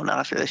 No, not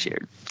after this year.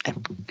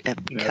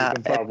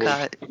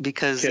 Epcot,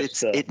 because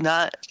kiss it's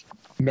not.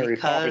 Mary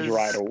Poppins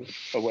Because- ride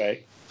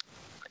away.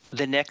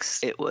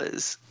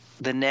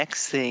 The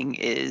next thing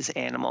is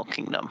Animal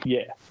Kingdom.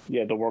 Yeah,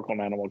 they'll work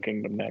on Animal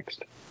Kingdom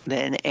next.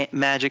 Then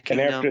Magic And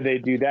Kingdom. after they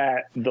do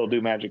that, they'll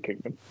do Magic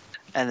Kingdom.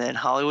 And then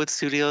Hollywood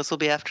Studios will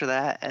be after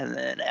that, and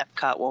then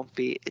Epcot won't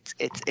be.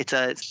 It's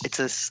a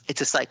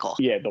cycle.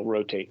 Yeah, they'll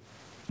rotate.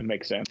 It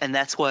makes sense. And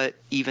that's what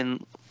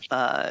even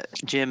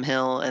Jim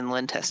Hill and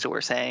Lynn Testa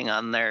were saying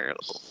on their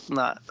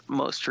not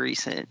most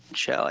recent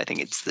show. I think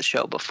it's the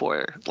show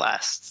before the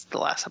last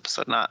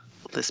episode, not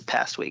this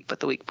past week, but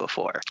the week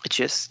before. It's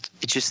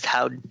just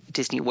how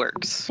Disney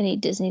works. I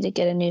need Disney to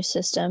get a new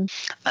system.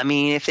 I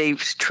mean, if they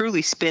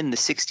truly spend the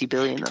 $60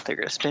 billion that they're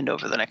going to spend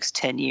over the next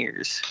 10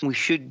 years, we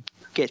should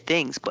get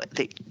things, but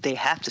they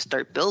have to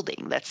start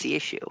building. That's the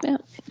issue. Yeah.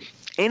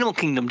 Animal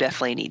Kingdom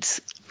definitely needs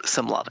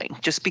some loving,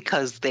 just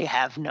because they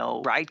have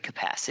no ride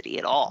capacity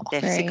at all. They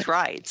have 6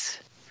 rides.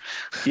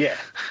 Yeah,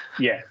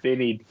 they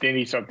need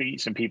something to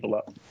eat some people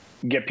up,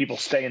 get people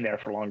staying there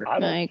for longer. I I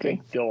don't agree.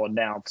 think they'll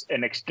announce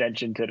an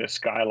extension to the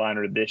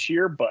Skyliner this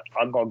year, but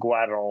I'm gonna go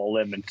out on a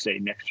limb and say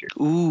next year.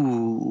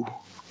 Ooh,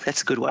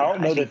 that's a good one. I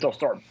don't know that they'll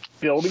start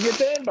building it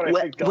then, but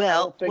I think it's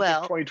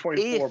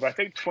 2024. But I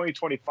think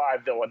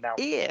 2025 they'll announce.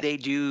 If they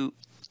do.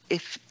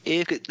 If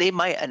they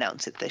might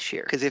announce it this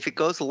year, because if it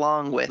goes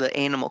along with the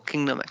Animal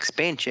Kingdom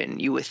expansion,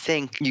 you would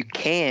think you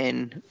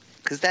can,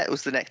 because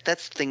that's the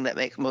thing that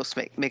makes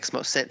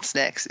most sense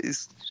next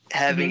is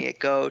having it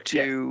go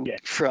to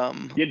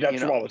from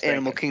that's what I was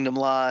Animal thinking. Kingdom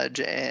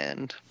Lodge,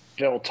 and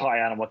They'll tie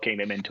Animal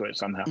Kingdom into it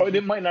somehow. Or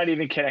it might not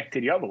even connect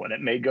to the other one.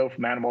 It may go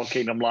from Animal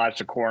Kingdom Lodge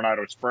to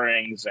Coronado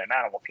Springs and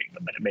Animal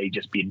Kingdom, and it may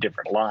just be a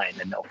different line,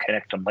 and they'll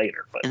connect them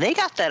later. But and they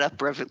got that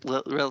up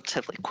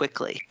relatively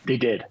quickly. they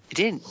did. It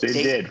didn't. They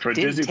did. For a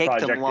didn't Disney take them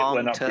project, it long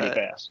went up pretty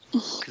fast.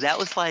 Because that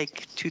was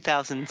like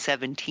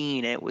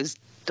 2017. And it was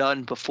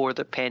done before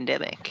the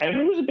pandemic. And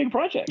it was a big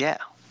project. Yeah.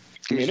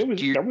 I mean, that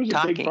was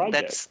a big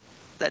project.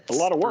 That's a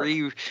lot of work.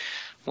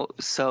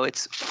 So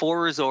it's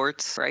 4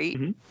 resorts, right?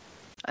 Mhm.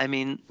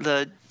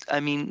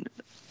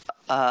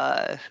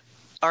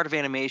 Art of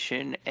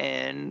Animation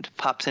and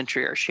Pop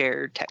Century are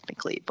shared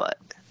technically, but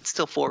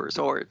still 4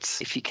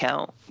 resorts if you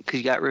count, because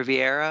you got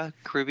Riviera,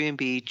 Caribbean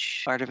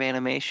Beach, Art of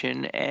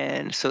Animation,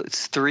 and so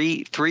it's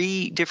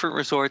three different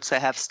resorts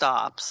that have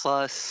stops.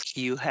 Plus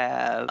you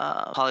have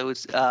Hollywood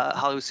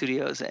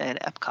Studios and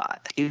Epcot.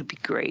 It would be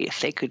great if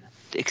they could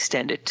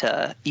extend it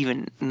to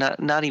even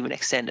not even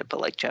extend it, but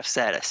like Jeff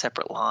said, a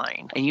separate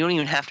line, and you don't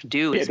even have to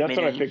do as that's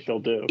many. what I think they'll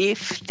do.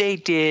 If they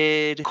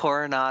did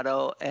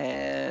Coronado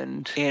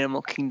and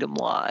Animal Kingdom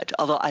Lodge,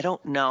 although I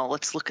don't know, I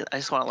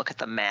just want to look at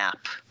the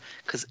map,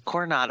 because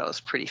Coronado is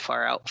pretty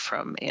far out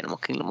from Animal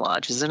Kingdom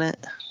Lodge, isn't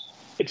it?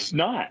 It's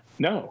not.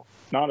 No,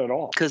 not at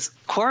all. Because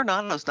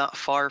Coronado's not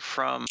far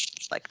from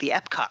like the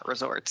Epcot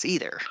resorts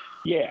either.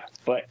 Yeah,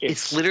 but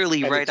it's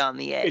literally right on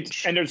the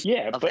edge. And it's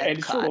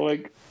sort of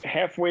like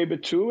halfway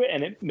between it,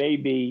 and it may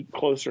be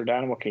closer to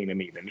Animal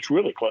Kingdom even. It's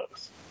really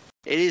close.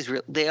 It is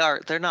real.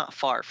 They're not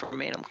far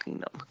from Animal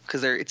Kingdom,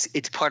 because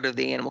it's part of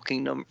the Animal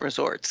Kingdom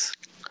resorts.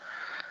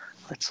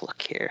 Let's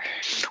look here.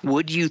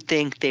 Would you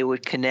think they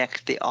would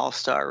connect the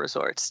All-Star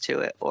resorts to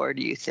it, or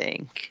do you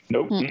think?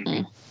 Nope.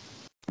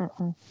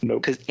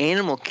 Nope. Because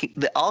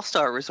the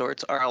All-Star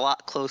resorts are a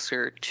lot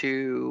closer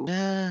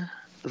to.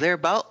 They're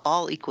about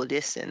all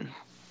equidistant,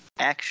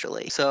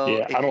 actually. So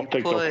yeah, I don't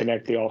think they'll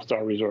connect the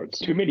All-Star resorts.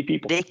 Too many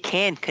people. They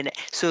can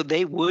connect. So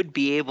they would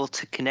be able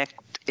to connect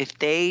if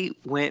they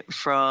went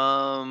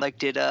from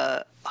did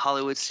a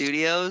Hollywood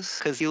Studios,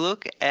 because you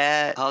look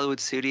at Hollywood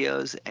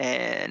Studios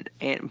and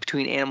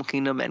between Animal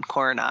Kingdom and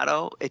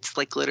Coronado, it's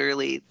like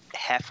literally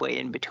halfway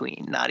in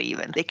between, not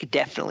even. They could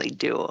definitely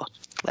do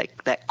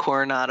that.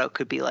 Coronado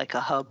could be like a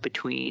hub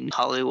between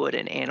Hollywood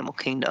and Animal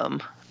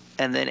Kingdom.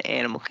 And then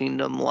Animal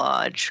Kingdom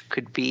Lodge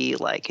could be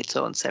like its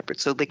own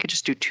separate. So they could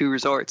just do 2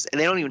 resorts, and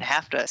they don't even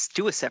have to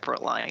do a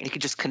separate line. They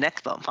could just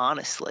connect them,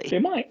 honestly. They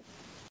might.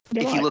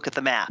 If you look at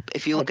the map.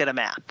 If you look at a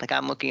map. Like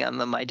I'm looking on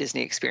the My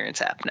Disney Experience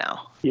app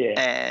now. Yeah.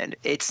 And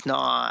it's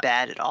not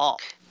bad at all.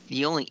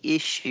 The only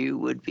issue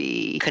would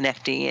be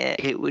connecting it.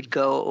 It would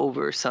go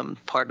over some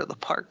part of the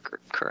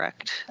park,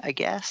 correct? I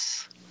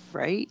guess.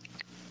 Right?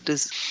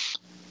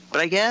 But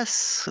I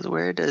guess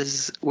where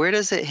does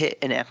it hit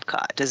in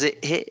Epcot? Does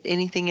it hit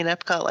anything in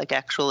Epcot, like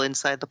actual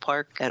inside the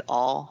park at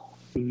all?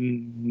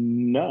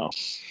 No.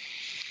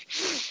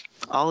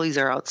 All these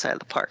are outside of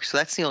the park, so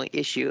that's the only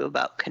issue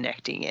about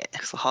connecting it.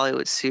 Because the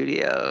Hollywood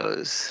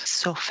Studios,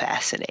 so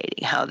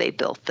fascinating how they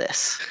built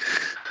this.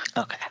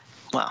 Okay,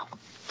 well,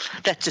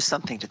 that's just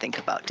something to think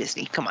about,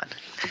 Disney. Come on.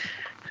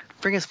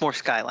 Bring us more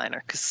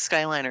Skyliner, because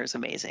Skyliner is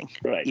amazing.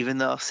 Right. Even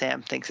though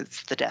Sam thinks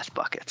it's the death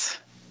buckets.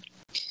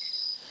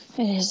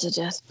 It is the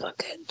death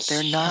buckets.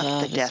 They're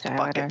not the death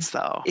buckets,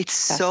 though. It's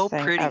so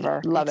pretty.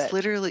 Ever. Love it.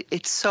 Literally,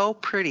 it's so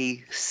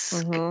pretty.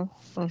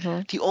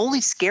 The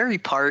only scary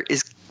part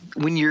is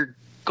when you're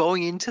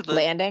going into the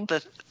landing.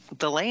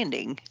 The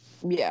landing.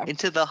 Yeah.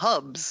 Into the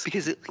hubs,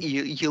 because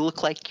you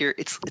look like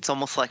it's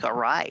almost like a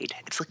ride.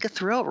 It's like a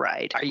thrill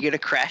ride. Are you gonna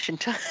crash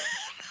into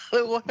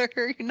the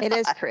water? It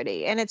is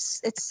pretty, and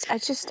it's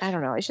I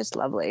don't know. It's just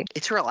lovely.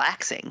 It's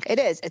relaxing. It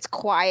is. It's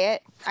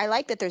quiet. I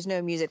like that there's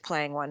no music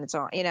playing when it's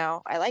on.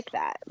 I like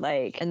that.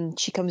 And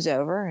she comes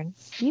over, and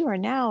you are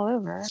now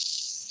over.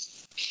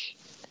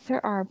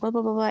 There are blah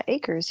blah blah blah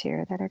acres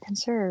here that are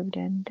conserved,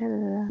 and da,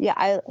 da,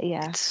 da.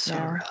 Yeah. It's so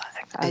relaxing.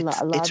 I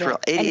love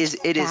it.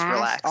 It is fast,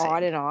 relaxing.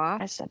 On and off.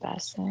 That's the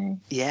best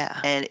thing. Yeah,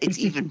 and it's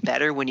even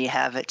better when you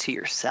have it to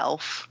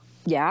yourself.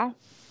 Yeah.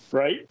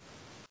 Right.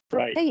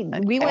 Hey,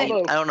 we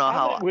went. I don't know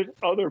how. With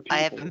other people.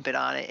 I haven't been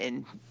on it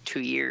in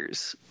 2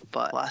 years,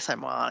 but last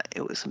time on it,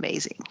 it was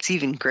amazing. It's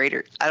even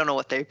greater. I don't know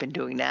what they've been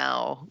doing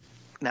now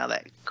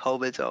that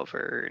COVID's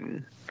over,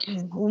 and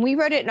when we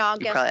rode it in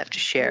August, you probably have to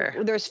share.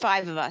 There's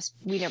 5 of us.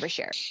 We never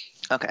shared.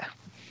 Okay.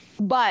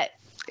 But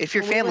if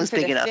your family's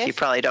big enough, you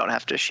probably don't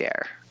have to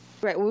share.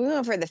 Right. When we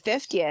went for the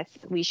 50th,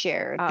 we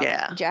shared.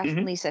 Yeah. Jeff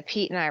and Lisa,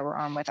 Pete, and I were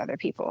on with other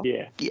people.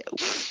 Yeah. we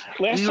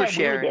Last time were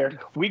sharing. we were there,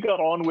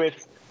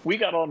 we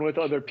got on with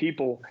other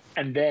people,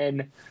 and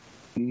then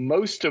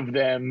most of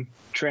them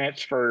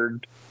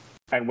transferred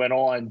and went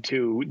on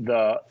to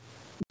the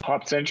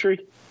Pop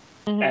Century.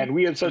 Mm-hmm. And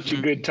we had such a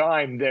good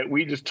time that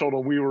we just told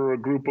them we were a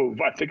group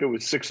of, I think it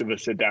was 6 of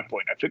us at that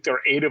point. I think there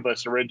were 8 of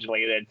us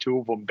originally, and then 2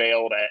 of them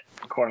bailed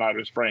at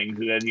Coronado Springs,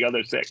 and then the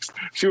other 6.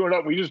 Sure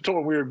enough, we just told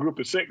them we were a group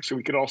of 6 so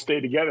we could all stay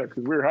together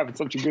because we were having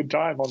such a good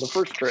time on the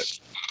first trip.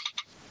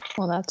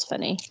 Well, that's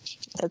funny.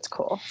 That's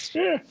cool.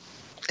 Yeah.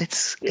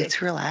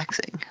 It's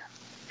relaxing.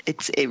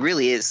 It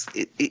really is.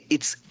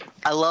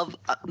 I love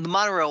the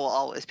monorail will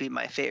always be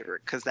my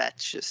favorite because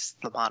that's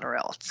just the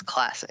monorail. It's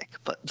classic.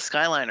 But the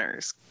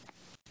Skyliners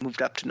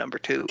moved up to number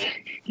 2.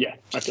 Yeah,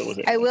 I feel with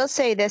it. I will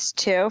say this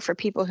too for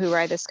people who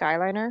ride the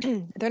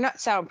Skyliner, they're not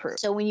soundproof.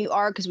 So when you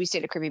are, because we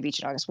stayed at Caribbean Beach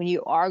in August, when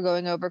you are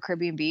going over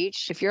Caribbean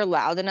Beach, if you're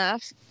loud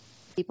enough,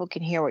 people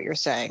can hear what you're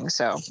saying.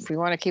 So if we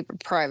want to keep it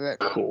private,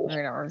 cool.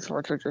 That's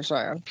what you're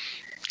saying.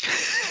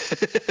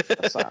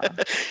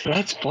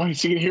 That's fun.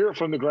 So you can hear it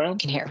from the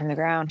ground. You can hear it from the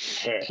ground.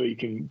 Yeah, so you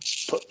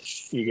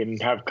can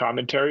have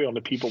commentary on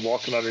the people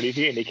walking underneath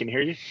you, and they can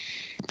hear you.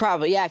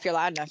 Probably, yeah. If you're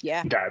loud enough,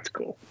 yeah. That's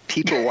cool.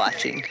 People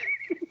watching.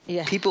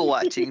 Yeah. people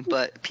watching,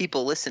 but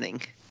people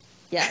listening.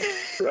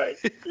 Yes. Right.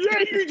 Yeah,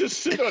 you can just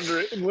sit under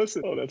it and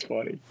listen. Oh, that's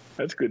funny.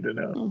 That's good to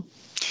know.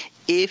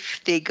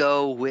 If they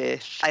go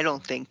with, I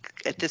don't think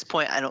at this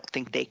point, I don't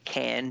think they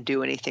can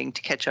do anything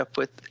to catch up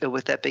with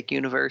Epic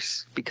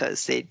Universe,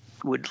 because they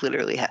would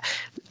literally have.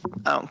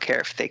 I don't care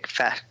if they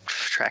fast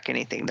track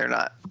anything; they're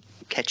not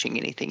catching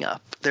anything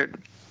up. They're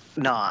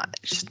not.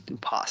 It's just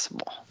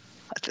impossible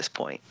at this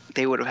point.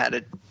 They would have had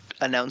to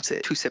announce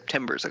it 2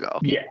 Septembers ago.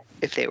 Yeah.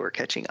 If they were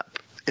catching up,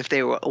 if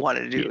they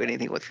wanted to do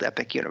anything with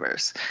Epic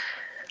Universe,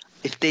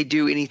 if they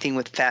do anything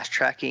with fast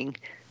tracking,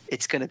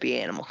 it's going to be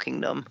Animal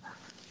Kingdom.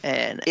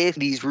 And if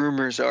these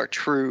rumors are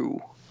true,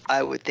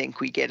 I would think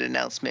we get an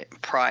announcement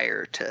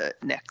prior to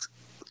next,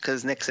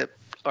 because next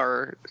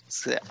or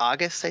it's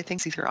August, I think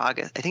it's either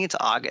August. I think it's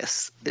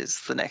August is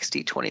the next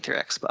D23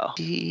 Expo.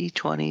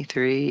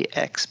 D23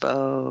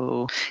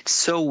 Expo. It's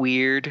so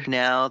weird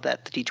now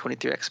that the D23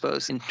 Expo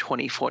is in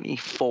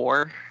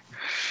 2024,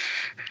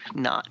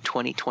 not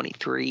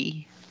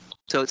 2023.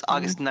 So it's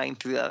August 9th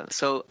through the.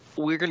 So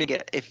we're gonna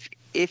get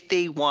if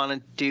they want to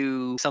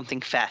do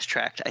something fast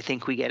tracked, I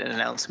think we get an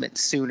announcement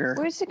sooner.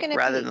 Where's it going to be?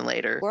 Rather than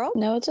later. World?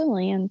 No, it's in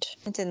Land.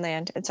 It's in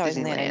Land. It's always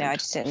in Land. I know. Disneyland. I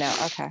just didn't know.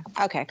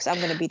 Okay, because I'm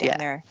going to be down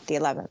there the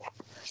 11th.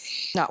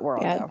 Not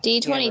World. Yeah, though.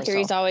 D23 is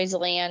Universal. always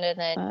Land, and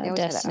They then always have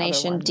that other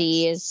Destination one.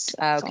 D is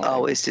Okay.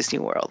 Always Disney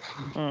World.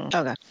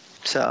 Okay.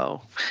 So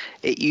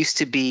it used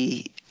to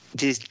be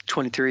Disney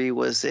 23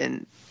 was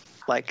in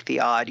like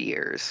the odd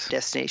years.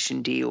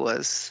 Destination D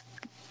was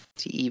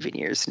the even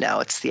years. Now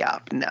it's the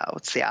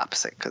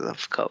opposite because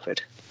of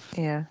COVID.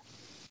 Yeah.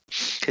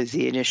 Because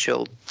the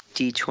initial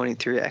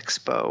D23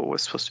 Expo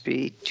was supposed to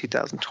be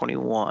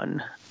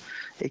 2021.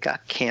 It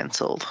got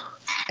canceled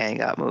and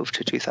got moved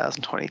to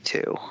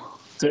 2022.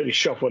 So they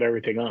shuffled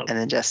everything up. And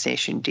then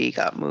Destination D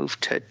got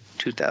moved to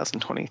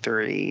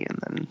 2023, and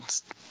then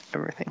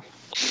everything.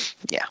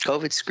 Yeah,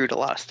 COVID screwed a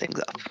lot of things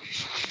up.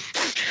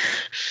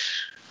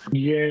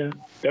 Yeah,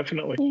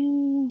 definitely.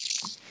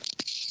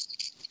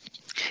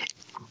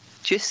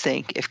 Just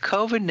think, if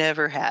COVID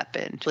never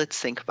happened, let's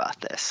think about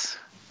this.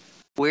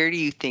 Where do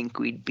you think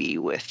we'd be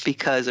with?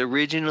 Because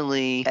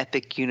originally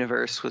Epic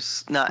Universe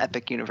was not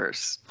Epic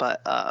Universe,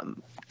 but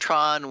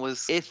Tron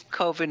was, if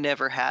COVID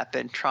never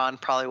happened, Tron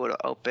probably would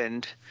have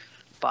opened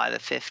by the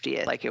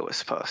 50th like it was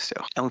supposed to.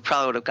 And we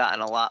probably would have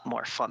gotten a lot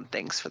more fun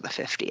things for the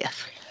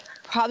 50th.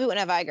 Probably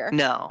wouldn't have Iger.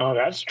 No. Oh,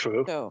 that's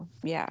true. So,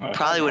 yeah. I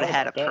Probably don't would know have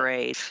had a about that.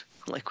 parade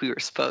like we were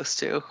supposed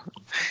to.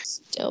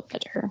 still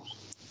better.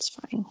 It's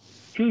fine.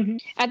 Mhm.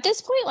 At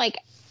this point, like,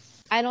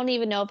 I don't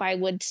even know if I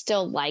would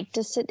still like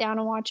to sit down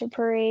and watch a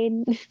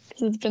parade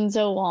because it's been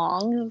so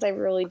long since I've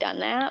really done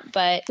that.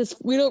 But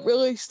we don't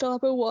really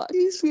stop and watch.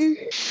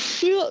 We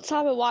don't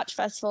stop and watch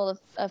Festival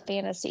of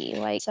Fantasy.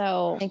 Like,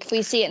 so like, if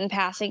we see it in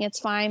passing,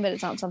 it's fine, but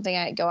it's not something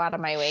I go out of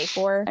my way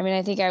for. I mean,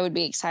 I think I would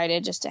be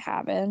excited just to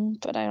happen,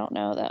 but I don't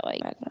know that,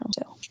 like, I don't know.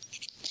 So,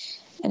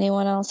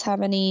 anyone else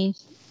have any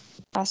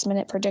last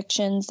minute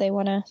predictions they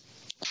want to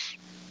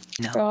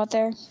throw out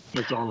there?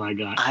 That's all I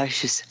got. I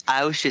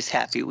was just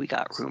happy we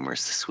got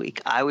rumors this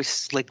week. I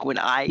was like, when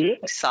I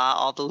saw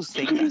all those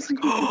things, I was like,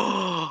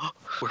 oh,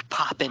 we're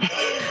popping.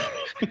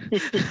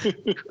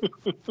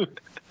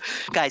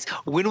 Guys,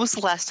 when was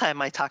the last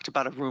time I talked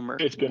about a rumor?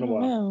 It's been a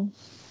while. No.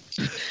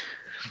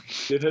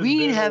 It has We been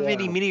didn't a have while.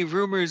 any mini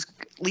rumors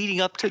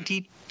leading up to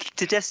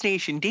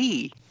Destination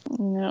D.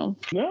 No.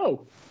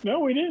 No,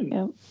 we didn't.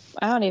 Yep.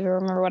 I don't even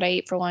remember what I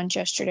ate for lunch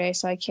yesterday,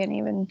 so I can't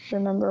even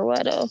remember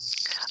what.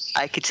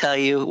 I could tell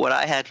you what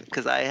I had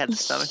because I had a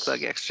stomach bug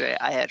yesterday.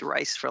 I had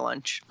rice for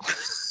lunch.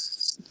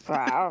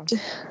 Wow.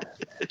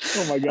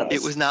 Oh my god.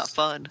 It was not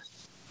fun.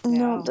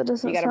 No, that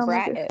doesn't You got a sound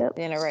brat like it.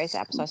 in a rice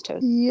applesauce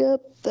toast.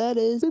 Yep, that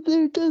is. Been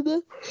there, done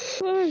that.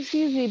 Oh,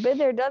 excuse me. Been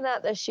there, done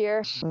that this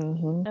year.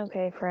 Mm-hmm.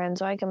 Okay,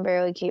 friends. I can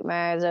barely keep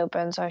my eyes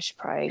open, so I should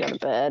probably go to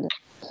bed.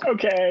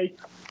 Okay.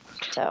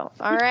 So,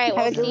 all right.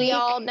 We'll Have a good see week.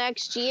 y'all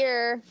next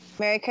year.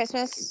 Merry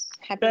Christmas.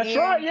 Happy That's New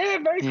Year. right. Yeah,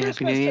 Merry Yeah, Happy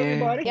Christmas, New Year.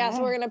 everybody. Yeah,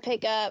 so we're going to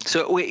pick up.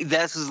 So wait,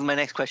 that was my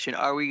next question.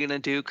 Are we gonna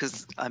do?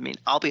 Because I mean,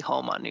 I'll be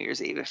home on New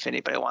Year's Eve if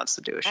anybody wants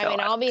to do a show. I mean,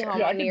 I'll be don't care. home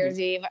Yeah, I on New can Year's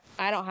Eve.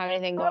 I don't have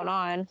anything going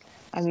on.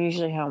 I'm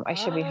usually home. I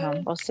should be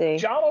home. We'll see.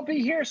 John will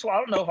be here, so I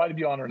don't know if I'd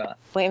be on or not.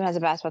 William has a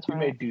basketball We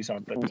may tournament. do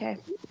something. Okay.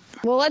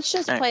 Well, let's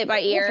just All right. play it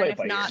by ear, play and it if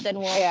by not, ear. then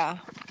we'll Yeah.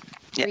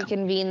 Yeah.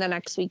 reconvene the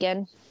next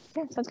weekend.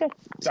 Yeah, sounds good.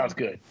 Sounds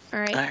good. All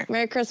right. All right.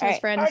 Merry Christmas, All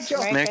right. friends. All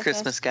right, y'all. Merry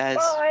Christmas, guys.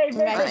 Bye.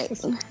 Merry Bye.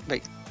 Christmas.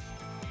 Bye.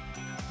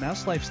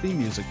 Mouse Life's theme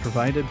music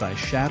provided by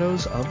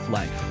Shadows of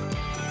Life.